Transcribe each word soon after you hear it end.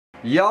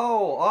Yo,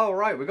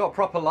 alright, we got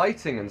proper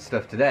lighting and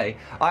stuff today.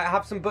 I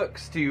have some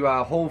books to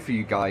haul for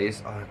you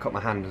guys. Oh, I cut my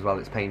hand as well,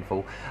 it's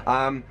painful.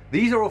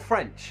 These are all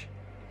French,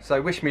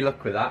 so wish me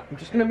luck with that. I'm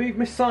just going to move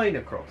my sign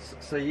across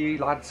so you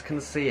lads can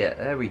see it.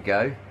 There we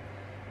go.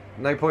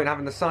 No point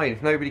having the sign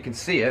if nobody can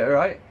see it,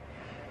 alright?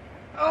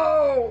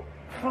 Oh,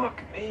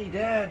 fuck me,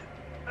 Dad.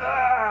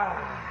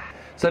 Ah.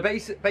 So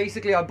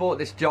basically I bought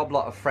this job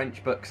lot of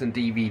French books and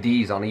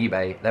DVDs on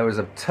eBay. There was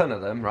a ton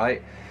of them,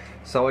 right?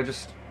 So I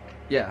just,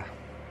 yeah.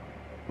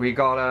 We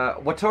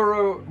got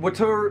Wataru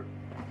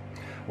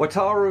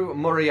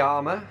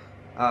Murayama,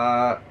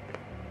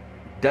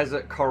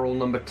 Desert Coral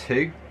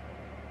 #2.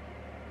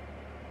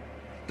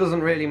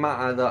 Doesn't really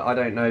matter that I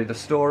don't know the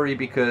story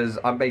because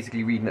I'm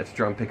basically reading it to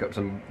try and pick up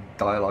some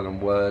dialogue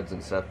and words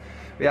and stuff.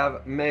 We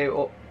have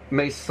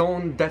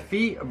Maison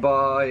Defi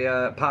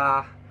by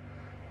par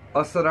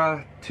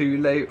Astra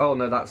oh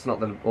no, that's not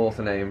the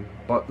author name,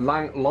 but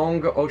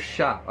Langue au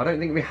Chat. I don't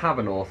think we have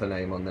an author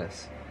name on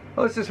this.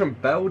 Oh, this is from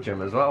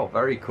Belgium as well.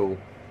 Very cool.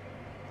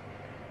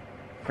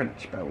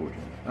 French Belgium.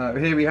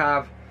 Here we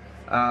have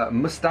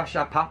Moustache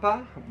à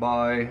Papa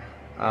by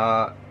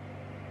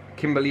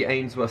Kimberley,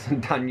 Ainsworth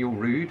and Daniel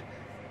Rood.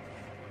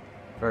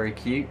 Very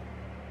cute.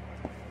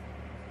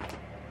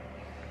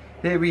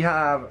 Here we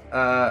have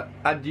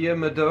Adieu,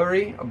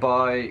 Midori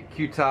by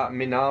Kuta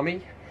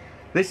Minari.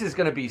 This is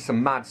going to be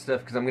some mad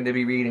stuff because I'm going to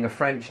be reading a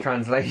French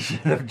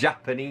translation of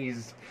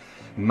Japanese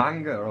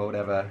manga or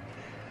whatever.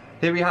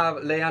 Here we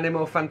have Les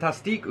Animaux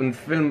Fantastiques, un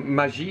film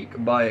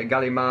magique by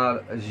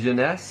Gallimard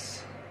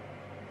Jeunesse.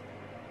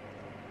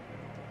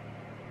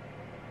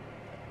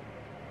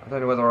 I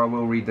don't know whether I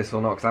will read this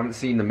or not because I haven't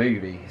seen the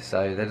movie,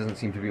 so there doesn't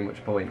seem to be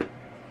much point.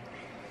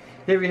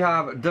 Here we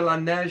have De la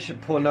Neige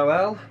pour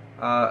Noël,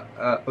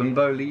 Un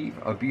beau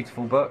livre, a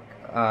beautiful book.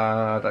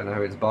 I don't know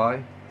who it's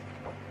by.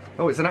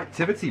 Oh, it's an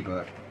activity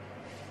book.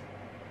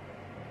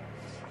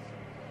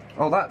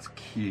 Oh, that's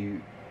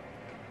cute.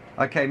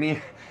 Okay, me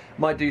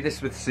might do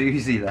this with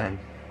Susie then.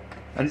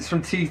 And it's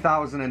from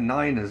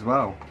 2009 as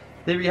well.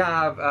 Here we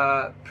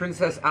have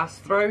Princess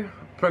Astra,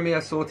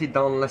 Première sortie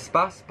dans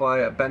l'espace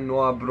by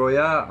Benoit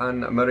Breuer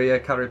and Maria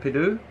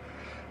Carapidou.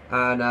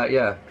 And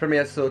yeah,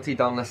 Première sortie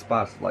dans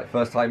l'espace, like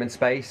first time in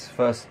space,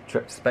 first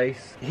trip to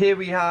space. Here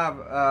we have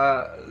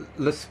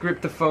Le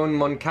scriptophone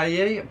mon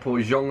cahier pour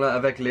jongler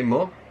avec les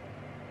mots.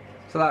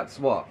 So that's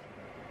what?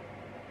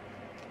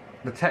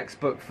 The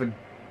textbook for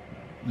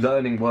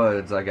learning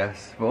words, I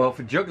guess. Well,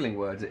 for juggling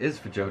words, it is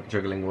for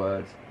juggling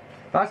words.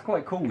 That's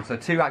quite cool. So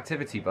 2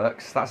 activity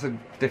books. That's a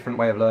different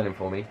way of learning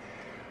for me.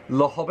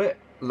 Le Hobbit,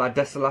 La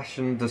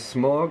Désolation de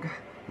Smaug,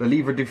 Le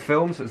Livre du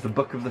Film, so it's the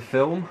book of the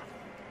film.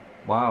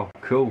 Wow,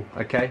 cool.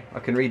 Okay, I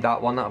can read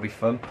that one. That'll be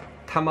fun.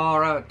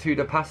 Tamara tout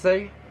de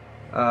passé,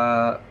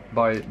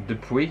 by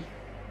Dupuis.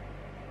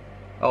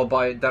 Oh,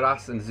 by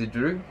Delasse and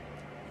Zidrou.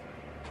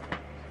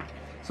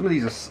 Some of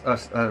these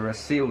are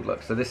sealed,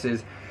 look. So this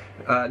is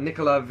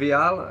Nicolas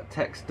Vial,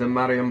 text de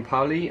Mariam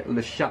Pauli,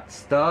 Le Chat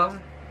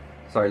Star.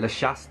 Sorry, Le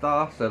Chat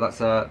Star, so that's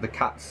the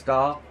cat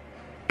star,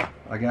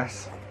 I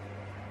guess.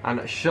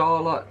 And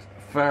Charlotte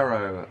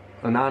Ferro,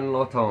 Un an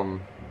l'automne,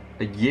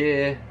 a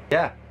year.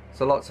 Yeah,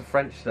 so lots of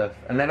French stuff.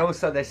 And then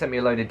also they sent me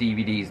a load of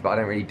DVDs, but I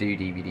don't really do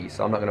DVDs,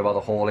 so I'm not going to bother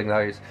hauling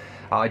those.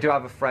 I do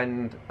have a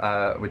friend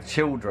with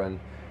children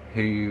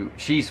who,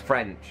 she's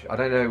French. I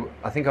don't know,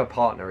 I think her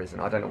partner isn't.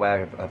 I don't know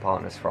where her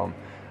partner's from.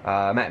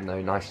 I met him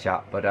though, nice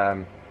chap. But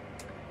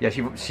yeah,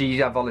 she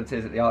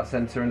volunteers at the art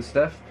centre and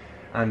stuff.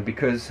 And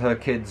because her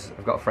kids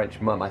have got a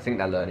French mum, I think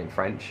they're learning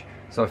French.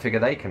 So I figure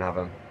they can have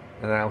them.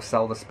 And then I'll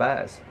sell the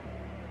spares.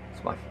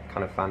 It's my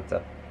kind of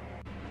Fanta.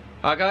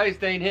 Hi guys,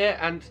 Dane here,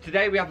 and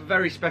today we have a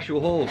very special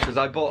haul because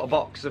I bought a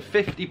box of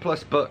 50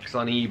 plus books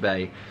on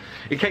eBay.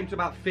 It came to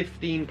about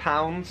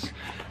 £15,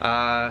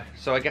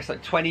 so I guess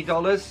like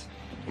 $20.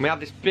 And we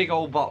have this big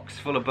old box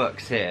full of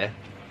books here.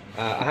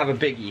 I have a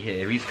Biggie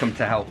here, he's come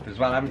to help as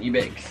well, haven't you,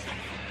 Biggs?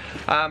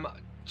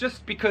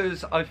 Just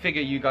because I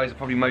figure you guys are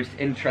probably most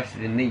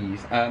interested in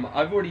these.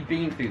 I've already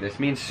been through this,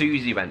 me and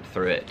Susie went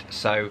through it,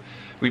 so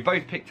we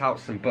both picked out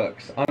some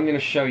books. I'm going to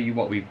show you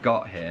what we've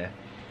got here.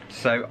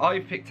 So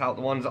I've picked out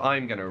the ones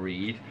I'm going to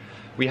read.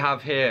 We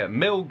have here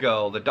Mill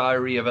Girl, The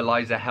Diary of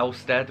Eliza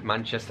Halstead,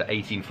 Manchester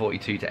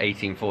 1842 to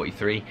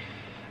 1843.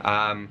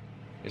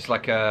 It's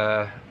like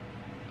a,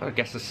 I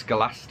guess a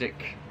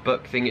scholastic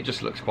book thing. It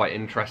just looks quite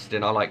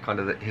interesting. I like kind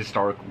of the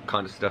historical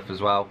kind of stuff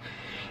as well.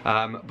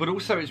 But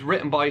also it's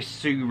written by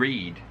Sue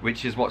Reid,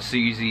 which is what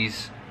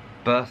Susie's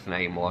birth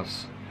name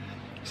was.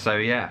 So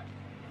yeah.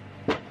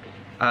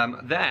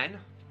 Then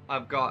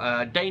I've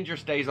got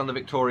Dangerous Days on the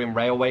Victorian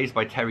Railways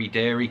by Terry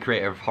Deary,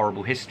 creator of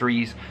Horrible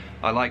Histories.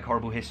 I like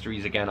Horrible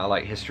Histories again, I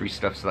like history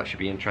stuff, so that should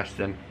be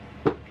interesting.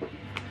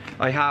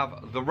 I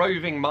have The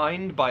Roving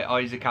Mind by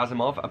Isaac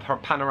Asimov, a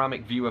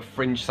panoramic view of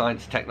fringe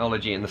science,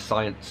 technology and the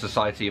science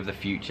society of the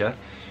future.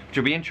 Which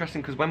will be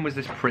interesting because when was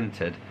this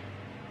printed?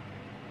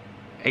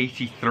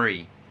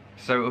 83.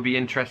 So it will be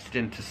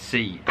interesting to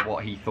see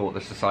what he thought the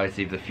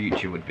society of the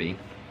future would be.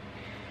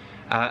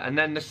 And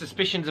then The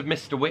Suspicions of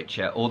Mr.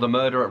 Witcher, or The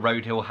Murder at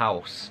Road Hill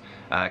House,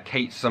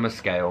 Kate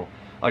Summerscale.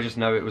 I just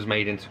know it was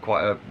made into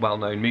quite a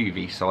well-known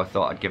movie, so I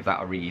thought I'd give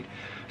that a read.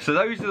 So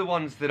those are the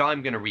ones that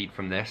I'm going to read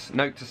from this.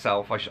 Note to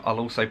self, I'll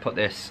also put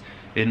this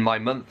in my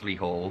monthly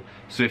haul.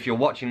 So if you're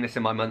watching this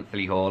in my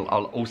monthly haul,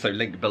 I'll also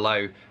link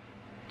below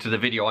to the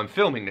video I'm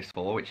filming this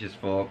for, which is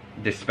for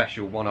this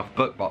special one-off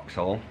book box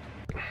haul.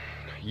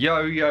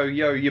 Yo, yo,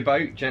 yo, your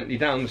boat gently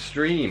down the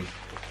stream.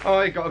 Oh,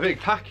 I got a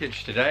big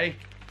package today.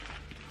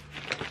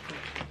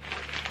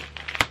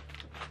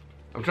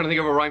 I'm trying to think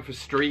of a rhyme for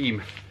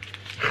stream.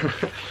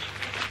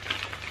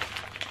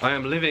 I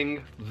am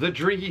living the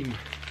dream.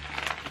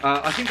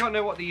 I think I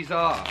know what these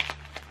are.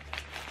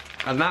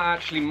 And that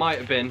actually might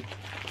have been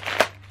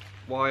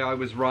why I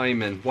was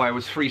rhyming, why I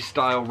was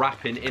freestyle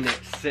rapping in it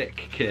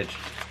sick, kid.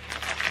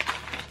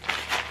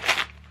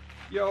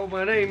 Yo,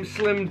 my name's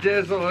Slim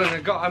Dizzle and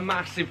I got a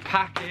massive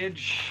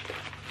package.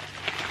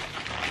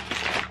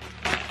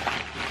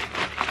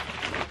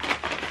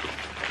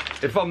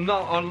 If I'm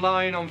not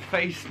online on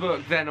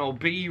Facebook, then I'll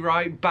be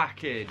right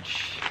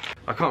backage.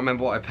 I can't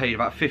remember what I paid,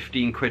 about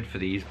 15 quid for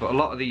these, but a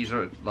lot of these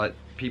are like,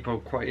 people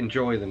quite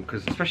enjoy them,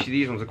 because especially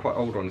these ones are quite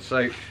old ones.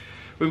 So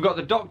we've got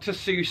the Dr.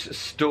 Seuss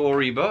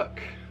Storybook.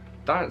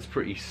 That's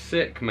pretty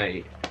sick,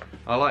 mate.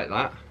 I like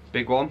that,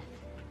 big one.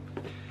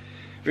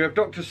 We have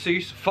Dr.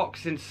 Seuss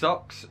Fox in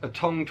Socks, a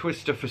tongue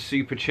twister for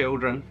super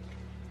children.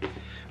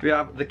 We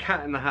have The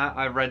Cat in the Hat,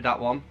 I've read that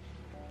one.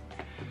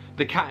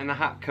 The Cat in the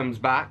Hat Comes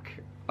Back.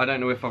 I don't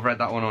know if I've read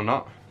that one or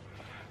not.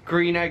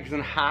 Green Eggs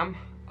and Ham.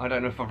 I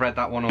don't know if I've read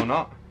that one or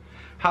not.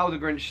 How the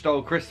Grinch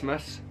Stole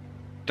Christmas.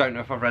 Don't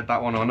know if I've read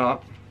that one or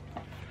not.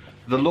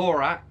 The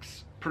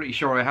Lorax. Pretty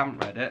sure I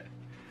haven't read it.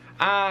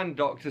 And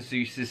Dr.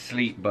 Seuss's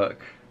Sleep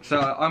Book. So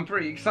I'm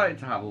pretty excited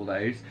to have all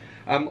those.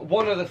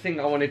 One other thing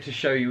I wanted to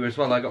show you as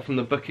well, I got from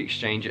the book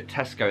exchange at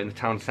Tesco in the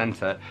town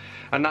centre,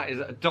 and that is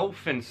a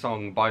Dolphin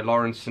Song by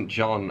Lauren St.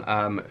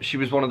 John. She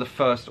was one of the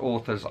first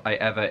authors I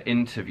ever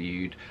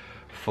interviewed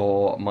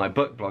for my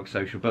book blog,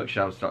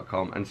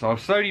 socialbookshelves.com, and so I've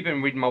slowly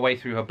been reading my way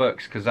through her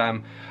books, because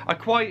I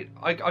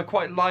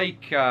quite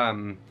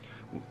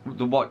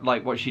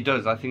like what she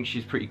does. I think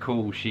she's pretty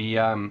cool. She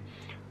kind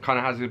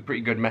of has a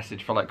pretty good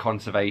message for like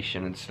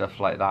conservation and stuff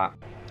like that.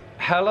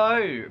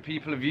 Hello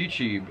people of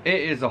YouTube,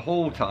 it is a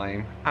haul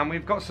time and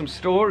we've got some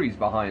stories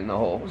behind the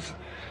hauls.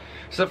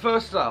 So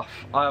first off,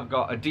 I've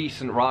got A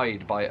Decent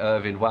Ride by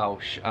Irvine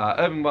Welsh.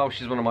 Irvine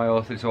Welsh is one of my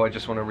authors who I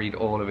just want to read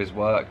all of his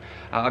work.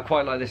 I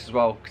quite like this as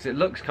well because it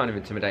looks kind of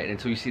intimidating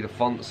until you see the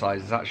font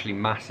size. It's actually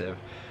massive.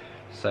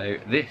 So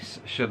this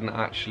shouldn't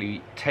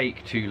actually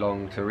take too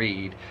long to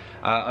read.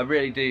 I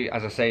really do,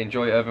 as I say,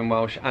 enjoy Irvine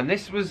Welsh, and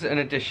this was an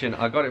edition,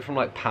 I got it from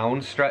like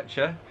Pound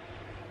Stretcher.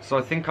 So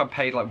I think I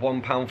paid like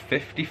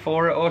 £1.50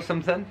 for it or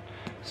something.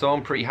 So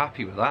I'm pretty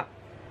happy with that.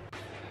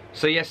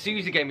 So yeah,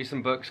 Susie gave me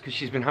some books because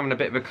she's been having a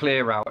bit of a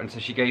clear out, and so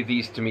she gave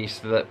these to me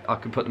so that I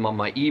could put them on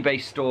my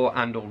eBay store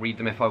and or read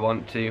them if I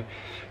want to.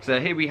 So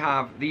here we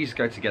have, these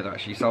go together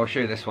actually, so I'll show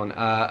you this one.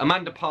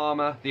 Amanda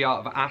Palmer, The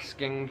Art of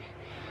Asking.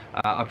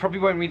 I probably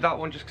won't read that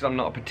one just because I'm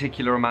not a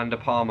particular Amanda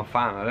Palmer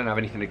fan. I don't have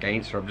anything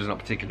against her, I'm just not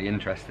particularly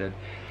interested.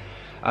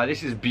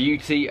 This is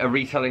Beauty, a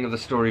retelling of the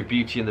story of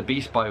Beauty and the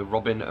Beast by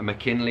Robin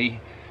McKinley.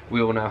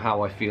 We all know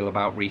how I feel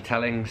about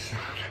retellings.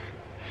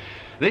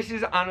 This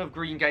is Anne of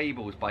Green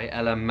Gables by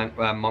Ellen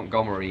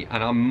Montgomery,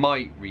 and I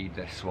might read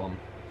this one.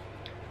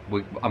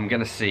 I'm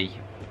gonna see.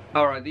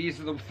 Alright,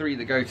 these are the three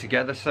that go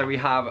together. So we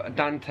have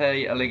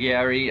Dante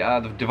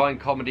Alighieri, the Divine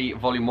Comedy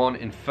Volume 1,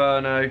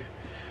 Inferno,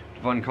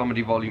 Divine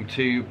Comedy Volume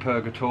 2,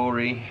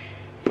 Purgatory,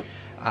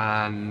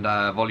 and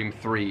Volume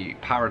 3,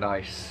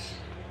 Paradise.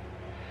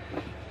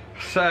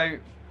 So,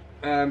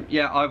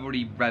 yeah, I've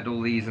already read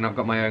all these and I've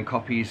got my own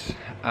copies.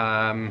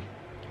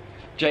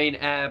 Jane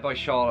Eyre by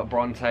Charlotte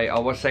Bronte. I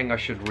was saying I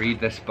should read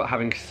this, but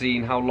having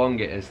seen how long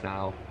it is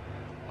now,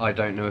 I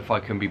don't know if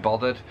I can be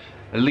bothered.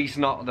 At least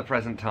not at the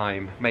present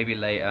time. Maybe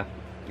later,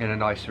 in a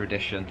nicer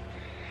edition.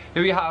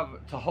 Here we have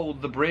To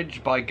Hold the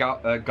Bridge by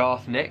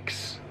Garth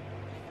Nix.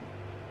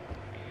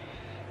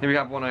 Here we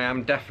have one I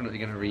am definitely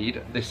going to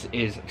read. This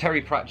is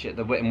Terry Pratchett,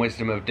 The Wit and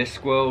Wisdom of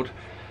Discworld.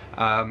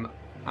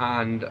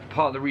 And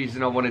part of the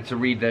reason I wanted to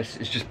read this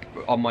is just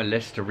on my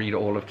list to read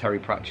all of Terry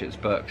Pratchett's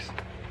books.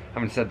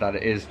 Having said that,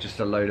 it is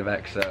just a load of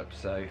excerpts,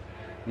 so it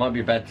might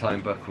be a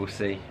bedtime book, we'll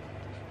see.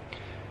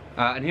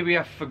 And here we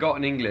have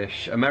Forgotten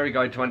English, a merry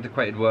guide to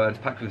antiquated words,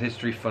 packed with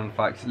history, fun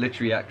facts,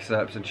 literary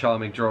excerpts and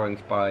charming drawings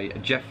by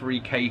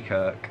Geoffrey K.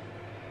 Kirk.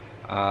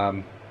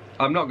 I'm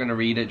not going to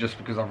read it just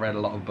because I've read a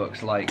lot of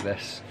books like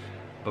this,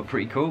 but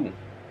pretty cool.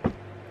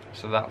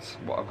 So that's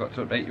what I've got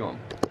to update you on.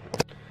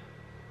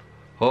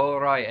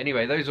 Alright,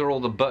 anyway, those are all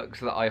the books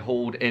that I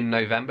hauled in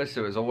November,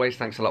 so as always,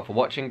 thanks a lot for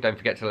watching. Don't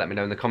forget to let me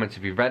know in the comments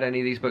if you've read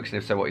any of these books,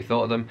 and if so, what you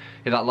thought of them.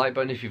 Hit that like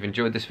button if you've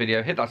enjoyed this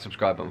video, hit that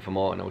subscribe button for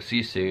more, and I will see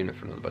you soon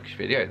for another bookish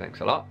video.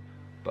 Thanks a lot.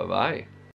 Bye-bye.